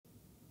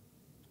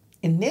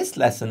In this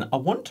lesson, I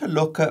want to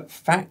look at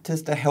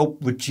factors to help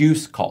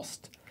reduce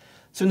cost.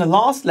 So in the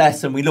last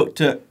lesson, we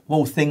looked at,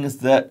 well, things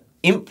that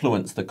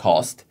influence the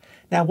cost.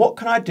 Now, what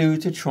can I do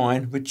to try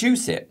and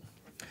reduce it?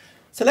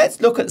 So let's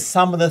look at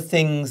some of the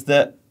things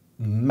that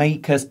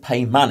make us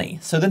pay money.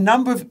 So the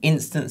number of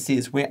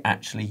instances we're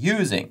actually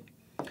using.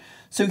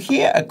 So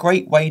here, a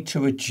great way to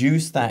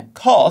reduce that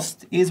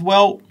cost is,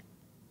 well,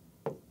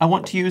 I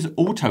want to use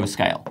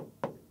autoscale.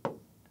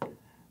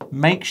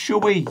 Make sure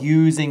we're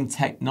using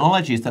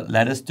technologies that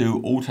let us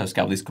do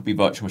autoscale. This could be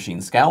virtual machine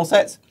scale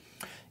sets.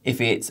 If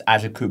it's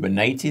Azure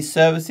Kubernetes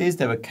services,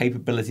 there are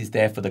capabilities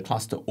there for the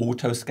cluster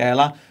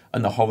autoscaler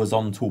and the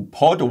horizontal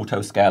pod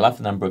autoscaler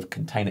for the number of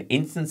container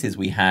instances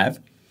we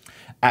have.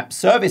 App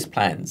service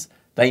plans,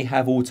 they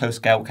have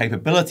autoscale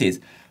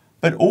capabilities.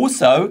 But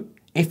also,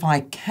 if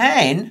I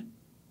can,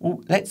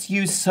 well, let's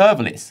use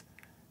serverless.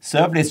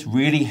 Serverless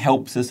really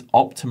helps us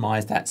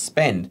optimize that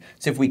spend.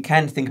 So if we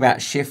can, think about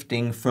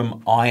shifting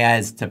from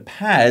IaaS to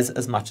PaaS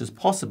as much as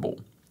possible.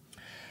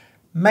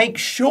 Make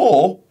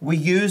sure we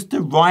use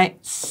the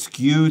right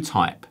SKU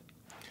type.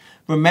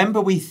 Remember,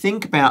 we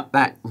think about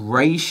that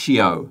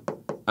ratio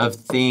of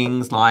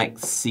things like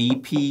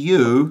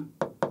CPU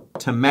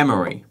to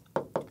memory.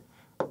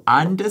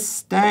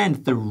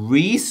 Understand the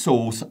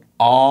resource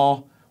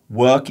our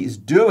work is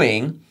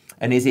doing,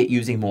 and is it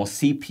using more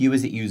CPU,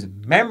 is it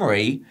using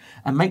memory?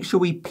 And make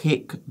sure we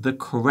pick the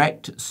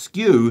correct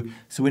SKU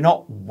so we're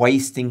not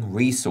wasting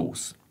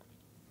resource.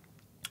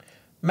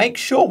 Make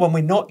sure when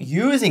we're not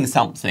using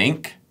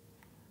something,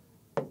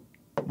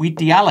 we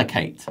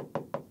deallocate.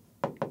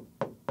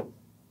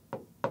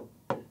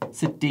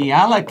 So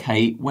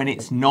deallocate when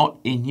it's not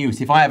in use.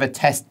 If I have a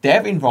test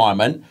dev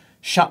environment,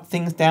 shut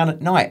things down at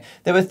night.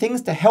 There are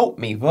things to help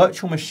me.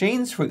 Virtual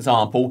machines, for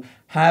example,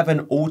 have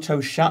an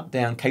auto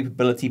shutdown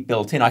capability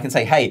built in. I can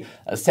say, hey,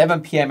 at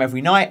 7 p.m.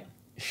 every night,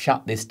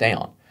 shut this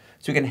down.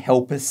 So it can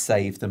help us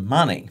save the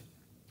money.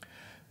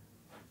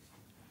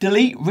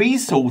 Delete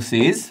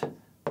resources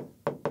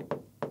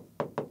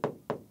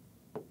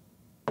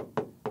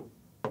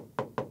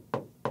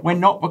when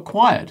not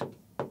required.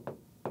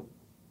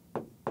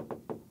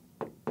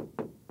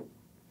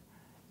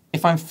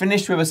 If I'm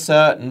finished with a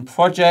certain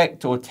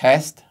project or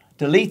test,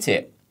 delete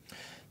it.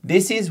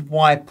 This is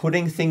why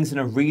putting things in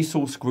a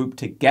resource group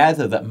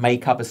together that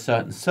make up a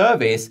certain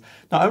service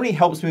not only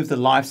helps me with the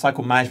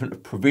lifecycle management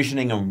of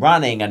provisioning and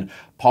running and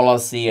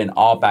policy and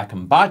RBAC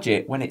and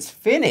budget. When it's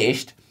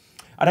finished,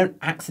 I don't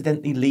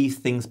accidentally leave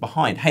things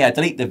behind. Hey, I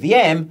delete the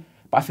VM,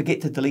 but I forget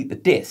to delete the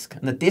disk.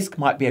 And the disk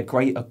might be a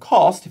greater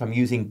cost if I'm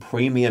using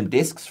premium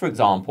disks, for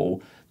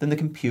example, than the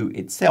compute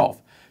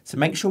itself. So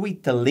make sure we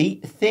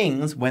delete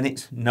things when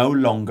it's no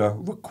longer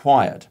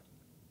required.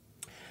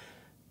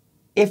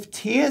 If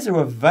tiers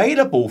are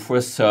available for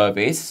a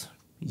service,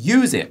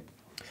 use it.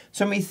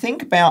 So when we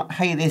think about,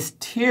 hey, this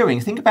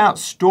tiering, think about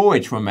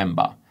storage,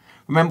 remember.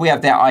 Remember we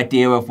have that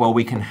idea of, well,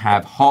 we can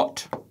have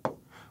hot,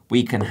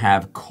 we can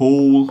have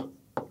cool,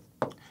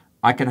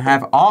 I can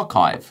have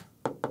archive.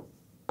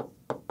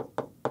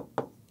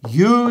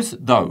 Use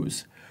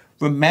those.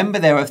 Remember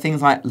there are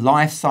things like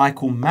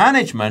lifecycle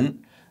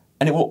management,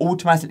 and it will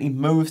automatically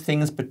move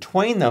things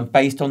between them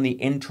based on the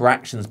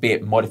interactions, be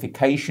it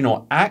modification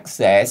or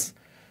access.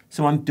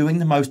 So I'm doing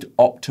the most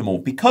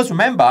optimal. Because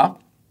remember,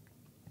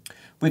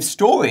 with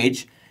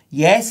storage,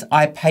 yes,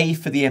 I pay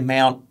for the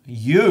amount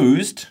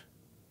used,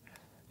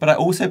 but I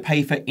also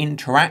pay for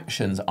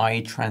interactions,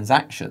 i.e.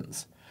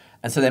 transactions.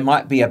 And so there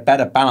might be a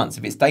better balance.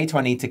 If it's data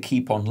I need to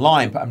keep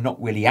online, but I'm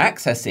not really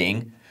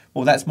accessing,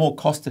 well, that's more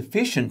cost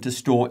efficient to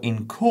store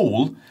in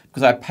cool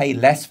because I pay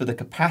less for the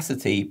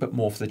capacity, but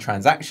more for the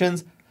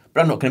transactions,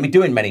 but I'm not going to be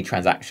doing many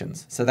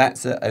transactions. So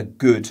that's a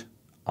good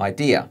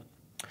idea.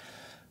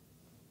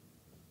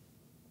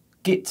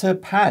 Get to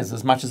PaaS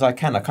as much as I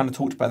can. I kind of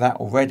talked about that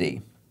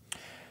already.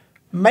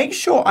 Make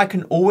sure I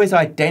can always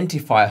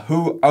identify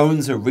who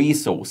owns a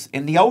resource.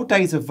 In the old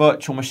days of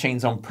virtual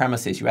machines on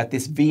premises, you had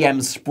this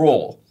VM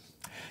sprawl.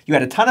 You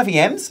had a ton of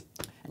VMs,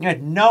 and you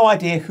had no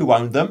idea who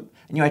owned them,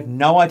 and you had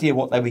no idea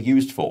what they were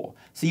used for.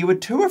 So you were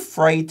too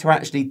afraid to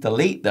actually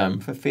delete them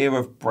for fear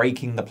of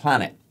breaking the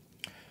planet.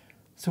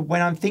 So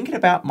when I'm thinking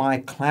about my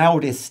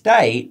cloud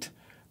estate,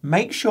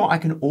 make sure I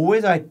can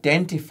always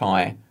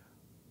identify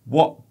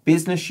what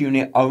business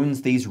unit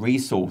owns these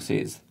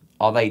resources.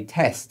 Are they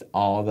test?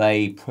 Are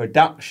they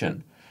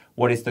production?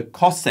 What is the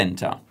cost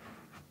center?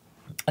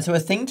 And so a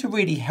thing to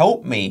really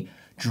help me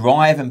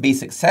drive and be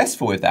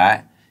successful with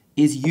that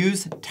is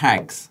use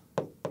tags.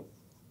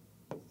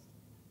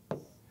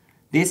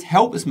 This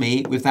helps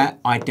me with that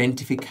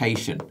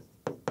identification.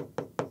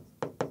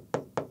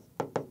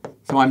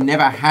 So I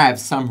never have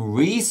some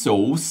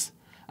resource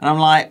and I'm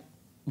like,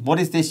 what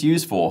is this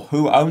used for?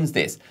 Who owns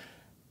this?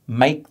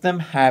 Make them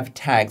have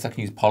tags. I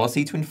can use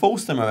policy to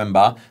enforce them,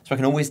 remember, so I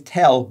can always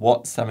tell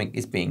what something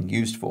is being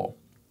used for.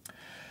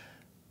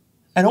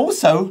 And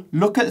also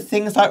look at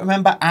things like,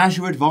 remember,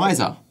 Azure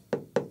Advisor.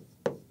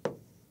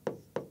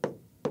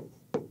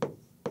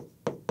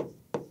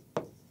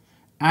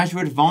 Azure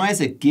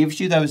Advisor gives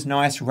you those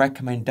nice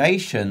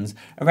recommendations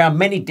around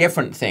many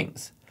different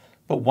things.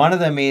 But one of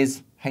them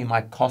is, hey,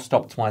 my cost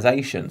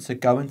optimization. So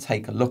go and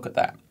take a look at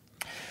that.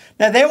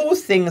 Now, they're all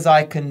things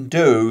I can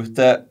do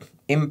that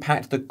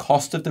impact the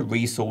cost of the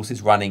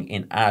resources running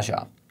in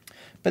Azure.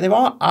 But there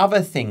are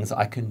other things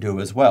I can do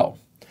as well.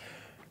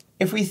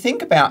 If we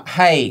think about,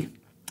 hey,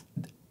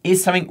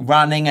 is something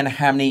running and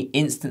how many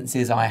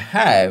instances I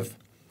have?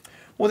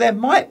 Well, there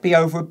might be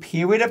over a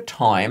period of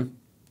time,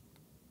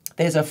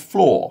 there's a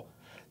floor.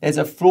 There's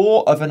a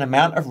floor of an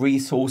amount of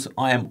resource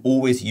I am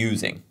always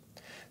using.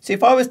 So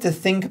if I was to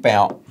think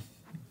about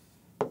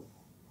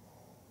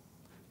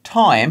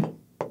time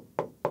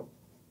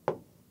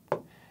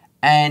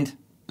and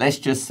let's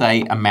just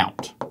say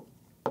amount.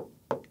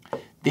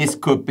 This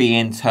could be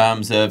in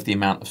terms of the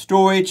amount of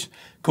storage,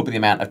 could be the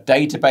amount of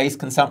database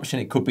consumption,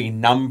 it could be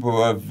number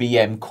of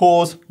VM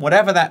cores,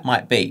 whatever that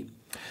might be.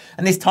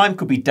 And this time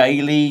could be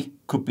daily,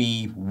 could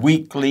be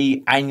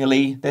weekly,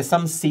 annually, there's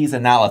some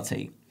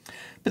seasonality.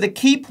 But the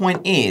key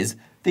point is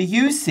the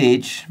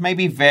usage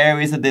maybe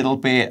varies a little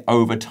bit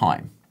over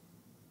time.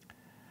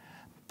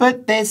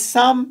 But there's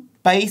some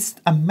base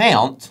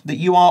amount that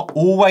you are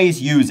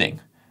always using.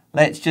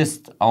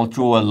 I'll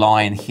draw a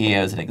line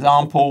here as an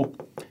example.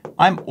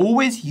 I'm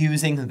always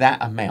using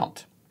that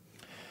amount.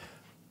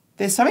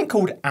 There's something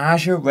called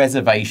Azure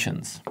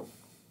Reservations.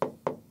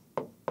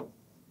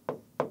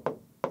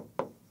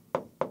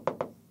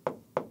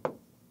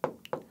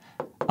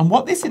 And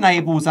what this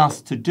enables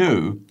us to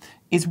do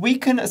is we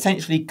can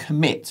essentially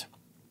commit.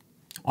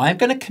 I'm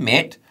going to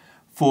commit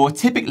for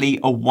typically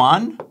a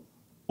 1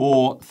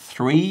 or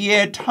 3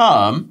 year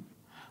term.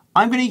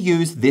 I'm going to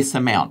use this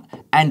amount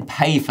and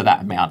pay for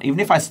that amount, even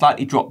if I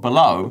slightly drop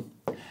below,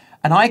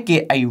 and I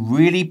get a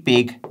really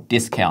big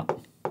discount.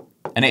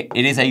 And it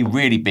is a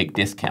really big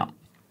discount.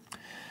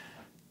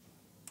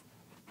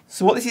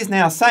 So what this is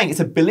now saying, it's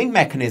a billing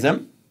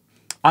mechanism.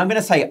 I'm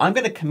going to say, I'm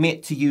going to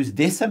commit to use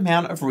this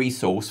amount of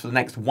resource for the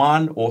next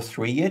 1 or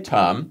 3 year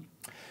term.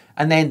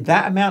 And then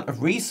that amount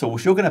of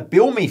resource you're going to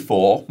bill me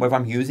for, whether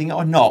I'm using it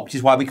or not, which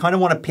is why we kind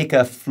of want to pick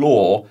a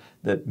floor,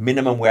 the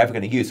minimum we're ever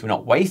going to use, so we're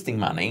not wasting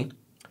money.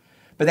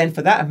 But then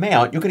for that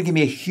amount, you're going to give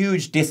me a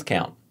huge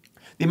discount.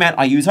 The amount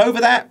I use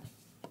over that,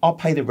 I'll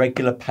pay the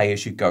regular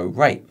pay-as-you-go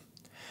rate.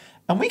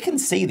 And we can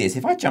see this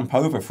if I jump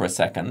over for a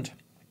second.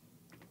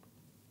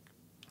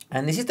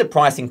 And this is the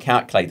pricing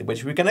calculator,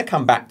 which we're going to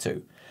come back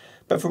to.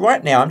 But for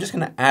right now, I'm just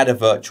going to add a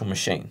virtual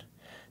machine.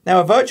 Now,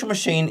 a virtual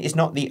machine is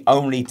not the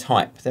only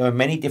type. There are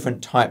many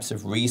different types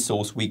of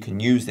resource we can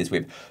use this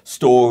with.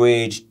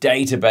 Storage,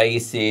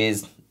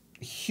 databases,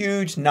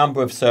 huge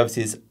number of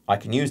services I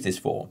can use this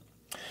for.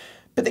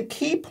 But the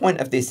key point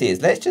of this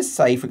is, let's just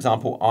say, for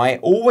example, I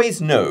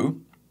always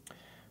knew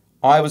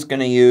I was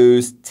going to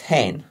use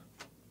 10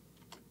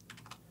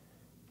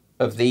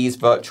 of these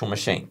virtual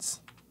machines.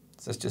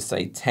 So let's just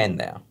say 10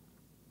 there.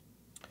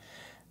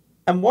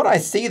 And what I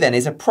see then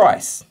is a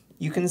price.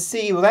 You can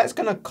see, well, that's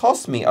going to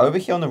cost me over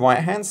here on the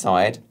right-hand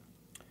side,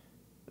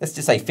 let's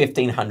just say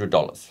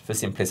 $1,500 for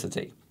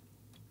simplicity.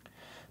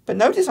 But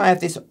notice I have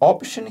this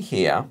option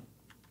here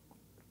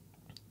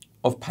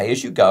of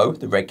pay-as-you-go,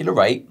 the regular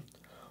rate,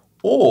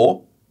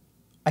 or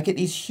I get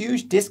these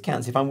huge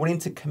discounts if I'm willing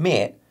to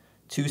commit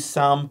to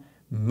some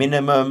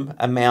minimum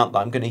amount that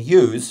I'm going to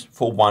use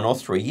for 1 or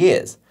 3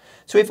 years.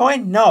 So if I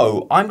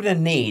know I'm going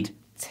to need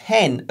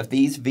 10 of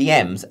these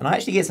VMs, and I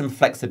actually get some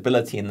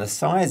flexibility in the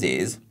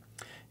sizes,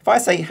 if I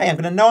say, hey, I'm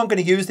going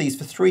to use these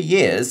for 3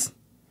 years,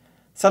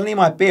 suddenly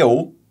my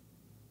bill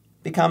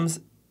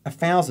becomes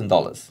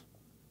 $1,000.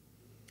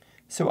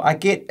 So I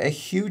get a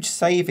huge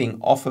saving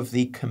off of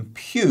the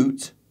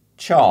compute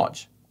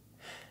charge.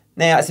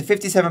 Now, it's a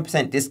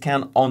 57%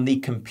 discount on the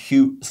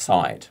compute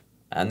side,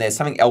 and there's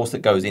something else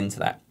that goes into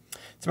that.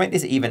 To make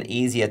this even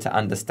easier to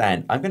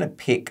understand, I'm going to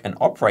pick an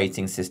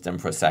operating system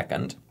for a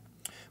second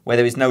where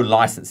there is no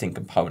licensing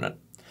component.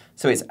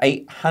 So it's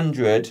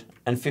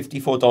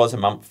 $854 a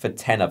month for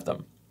 10 of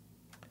them.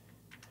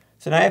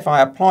 So now if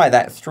I apply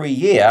that 3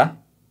 year,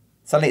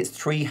 suddenly it's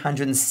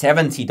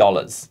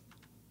 $370.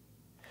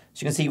 So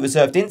you can see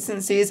reserved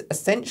instances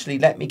essentially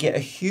let me get a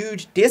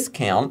huge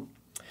discount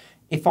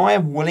if I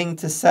am willing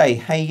to say,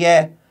 hey,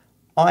 yeah,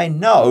 I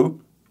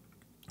know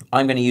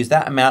I'm going to use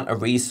that amount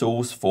of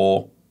resource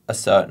for a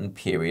certain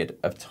period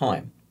of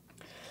time.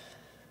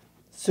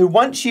 So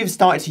once you've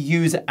started to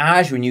use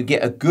Azure and you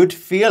get a good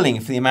feeling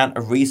for the amount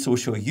of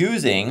resource you're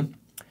using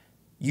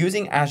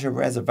Azure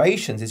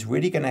Reservations is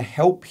really going to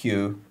help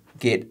you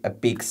get a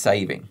big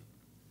saving.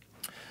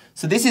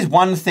 So this is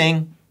one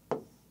thing,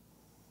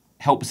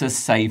 helps us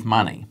save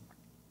money.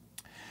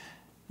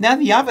 Now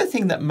the other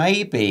thing that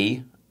may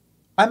be,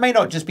 I may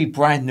not just be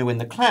brand new in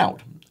the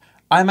cloud.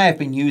 I may have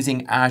been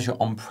using Azure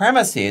on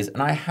premises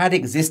and I had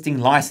existing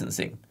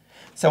licensing.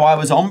 So I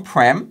was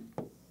on-prem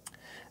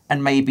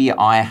and maybe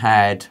I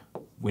had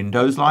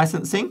Windows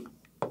licensing.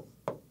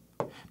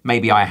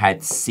 Maybe I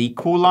had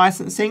SQL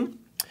licensing.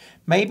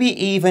 Maybe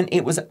even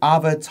it was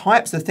other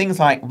types of things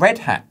like Red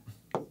Hat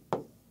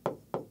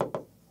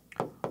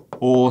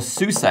or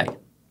SUSE.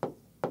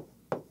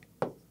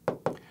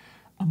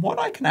 And what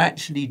I can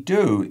actually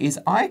do is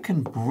I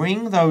can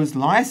bring those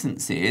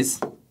licenses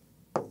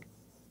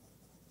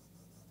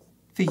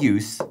for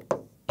use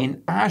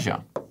in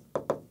Azure.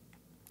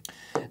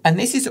 And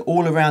this is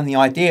all around the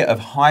idea of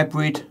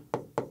hybrid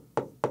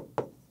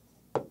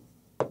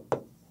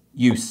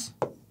use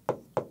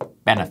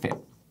benefit.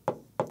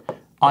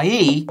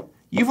 i.e.,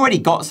 you've already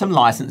got some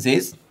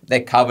licenses.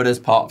 They're covered as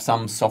part of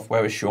some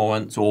software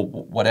assurance or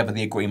whatever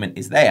the agreement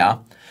is there.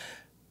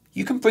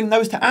 You can bring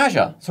those to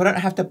Azure, so I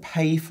don't have to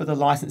pay for the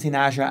license in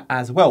Azure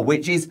as well,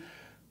 which is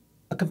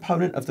a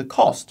component of the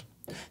cost.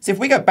 So if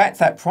we go back to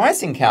that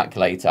pricing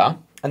calculator,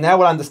 and now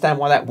we'll understand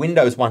why that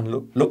Windows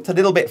one looked a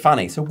little bit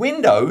funny. So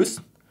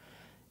Windows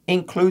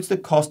includes the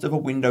cost of a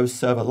Windows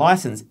Server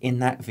license in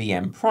that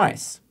VM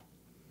price.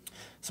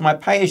 So my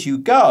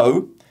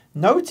pay-as-you-go,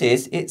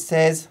 notice it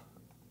says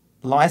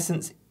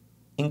license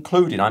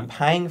included. I'm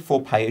paying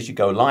for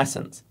pay-as-you-go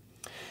license.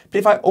 But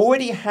if I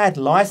already had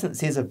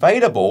licenses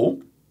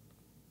available,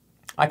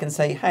 I can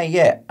say, hey,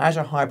 yeah,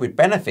 Azure Hybrid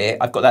Benefit,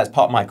 I've got that as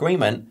part of my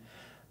agreement.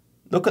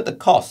 Look at the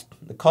cost.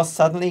 The cost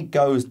suddenly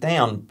goes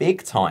down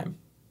big time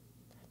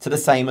to the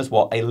same as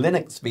what a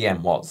Linux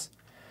VM was.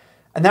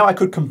 And now I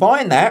could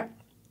combine that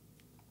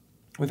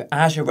with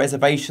Azure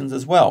Reservations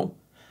as well.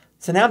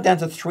 So now I'm down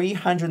to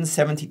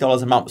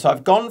 $370 a month. So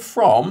I've gone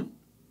from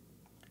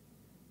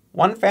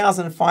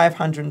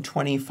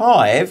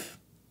 $1,525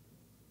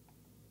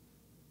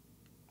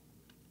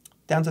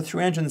 down to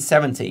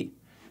 $370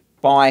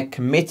 by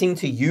committing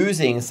to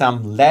using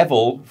some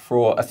level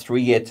for a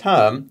 3-year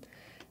term,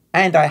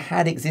 and I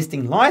had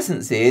existing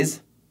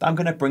licenses that I'm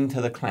going to bring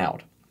to the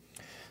cloud.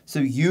 So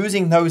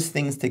using those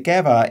things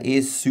together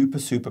is super,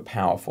 super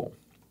powerful.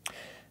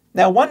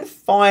 Now, one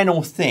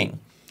final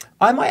thing.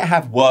 I might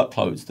have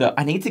workloads that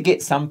I need to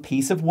get some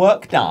piece of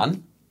work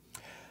done,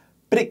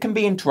 but it can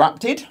be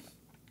interrupted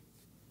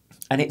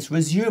and it's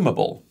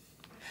resumable.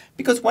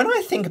 Because when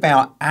I think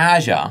about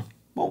Azure,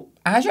 well,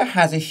 Azure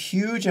has a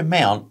huge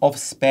amount of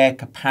spare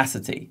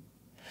capacity.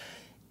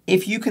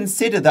 If you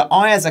consider that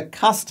I, as a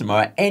customer,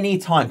 at any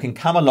time can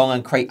come along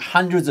and create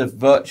hundreds of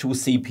virtual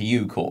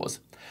CPU cores.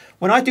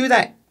 When I do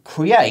that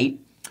create,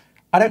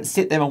 I don't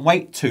sit there and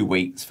wait 2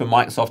 weeks for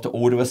Microsoft to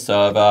order a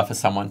server, for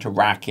someone to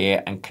rack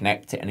it and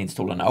connect it and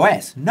install an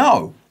OS.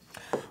 No.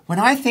 When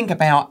I think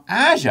about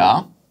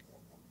Azure,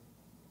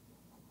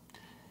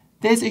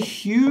 there's a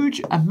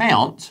huge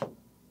amount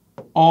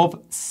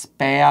of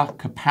spare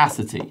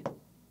capacity.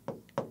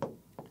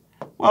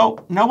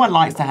 Well, no one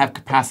likes to have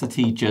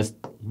capacity just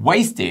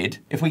wasted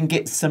if we can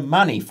get some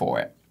money for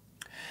it.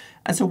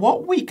 And so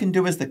what we can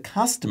do as the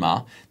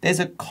customer,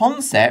 there's a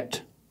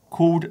concept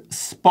called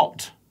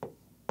spot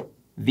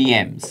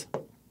VMs.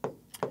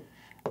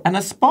 And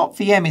a spot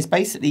VM is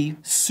basically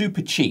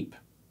super cheap.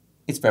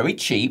 It's very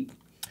cheap,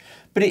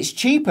 but it's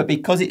cheaper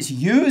because it's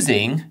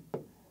using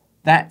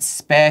that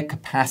spare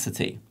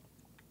capacity.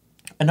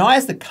 And I,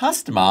 as the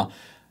customer,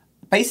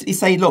 basically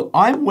say, look,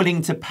 I'm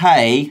willing to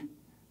pay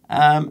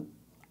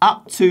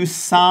up to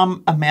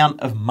some amount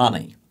of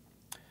money.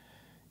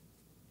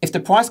 If the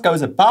price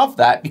goes above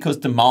that because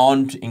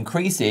demand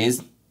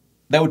increases,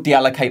 they'll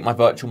deallocate my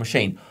virtual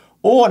machine.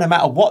 Or no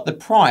matter what the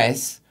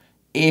price,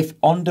 if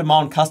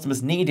on-demand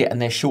customers need it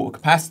and they're short of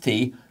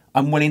capacity,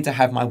 I'm willing to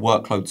have my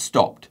workload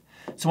stopped.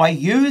 So I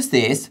use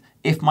this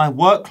if my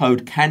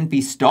workload can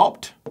be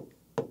stopped,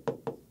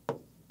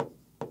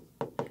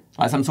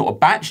 like some sort of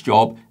batch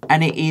job,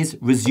 and it is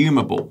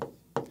resumable.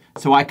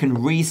 So I can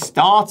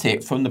restart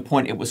it from the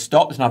point it was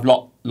stopped and I've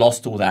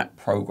lost all that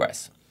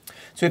progress.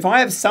 So if I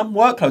have some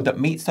workload that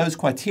meets those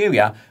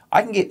criteria,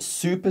 I can get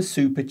super,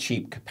 super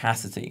cheap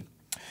capacity.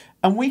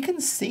 And we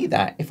can see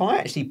that if I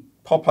actually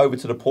pop over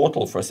to the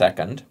portal for a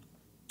second,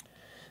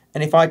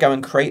 and if I go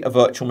and create a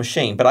virtual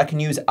machine, but I can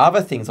use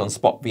other things on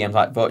spot VMs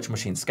like virtual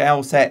machine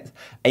scale set,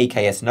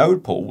 AKS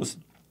node pools.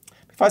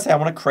 If I say I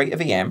want to create a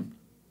VM,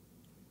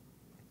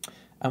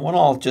 and what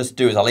I'll just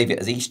do is I'll leave it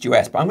as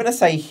EastUS, but I'm going to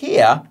say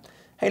here,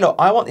 hey, look,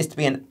 I want this to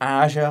be an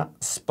Azure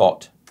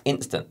Spot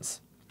instance.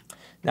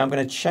 Now I'm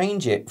going to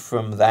change it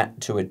from that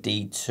to a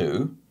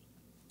D2.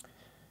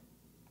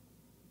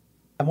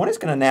 And what it's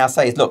going to now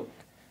say is, look,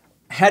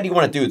 how do you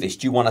want to do this?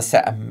 Do you want to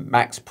set a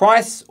max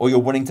price, or you're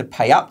willing to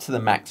pay up to the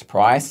max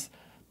price,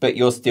 but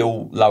you're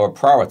still lower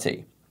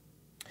priority?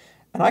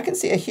 And I can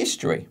see a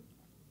history.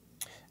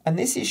 And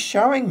this is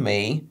showing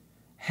me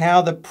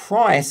how the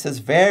price has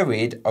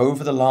varied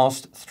over the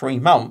last 3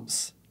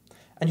 months.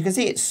 And you can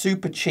see it's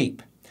super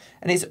cheap.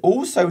 And it's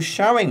also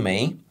showing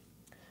me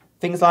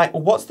things like,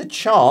 well, what's the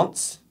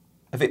chance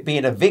of it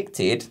being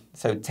evicted?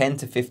 So 10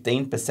 to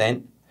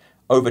 15%,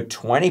 over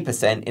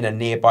 20% in a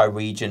nearby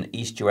region,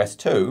 EastUS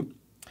 2.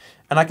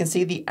 And I can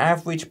see the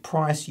average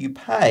price you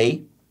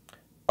pay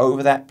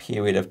over that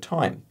period of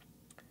time.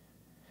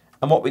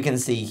 And what we can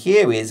see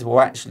here is,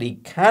 well, actually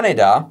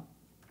Canada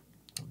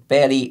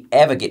barely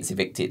ever gets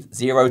evicted,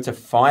 0 to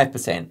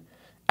 5%,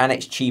 and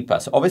it's cheaper.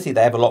 So obviously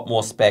they have a lot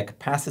more spare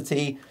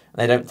capacity and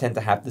they don't tend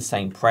to have the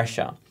same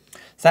pressure.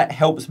 So that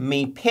helps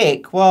me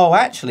pick, well,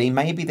 actually,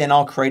 maybe then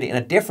I'll create it in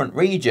a different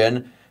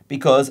region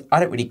because I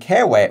don't really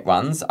care where it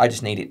runs. I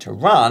just need it to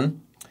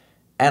run,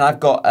 and I've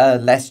got a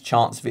less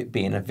chance of it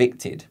being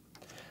evicted.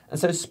 And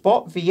so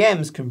spot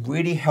VMs can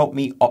really help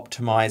me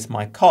optimize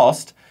my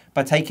cost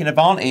by taking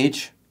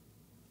advantage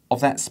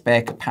of that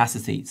spare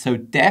capacity. So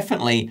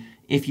definitely,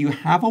 if you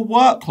have a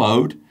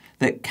workload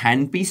that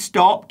can be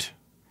stopped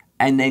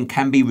and then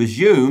can be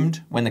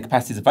resumed when the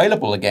capacity is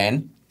available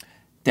again,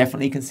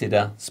 definitely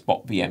consider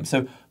spot VM.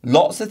 So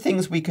lots of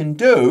things we can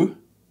do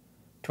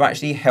to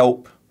actually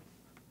help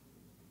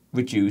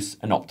reduce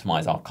and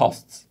optimize our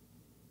costs.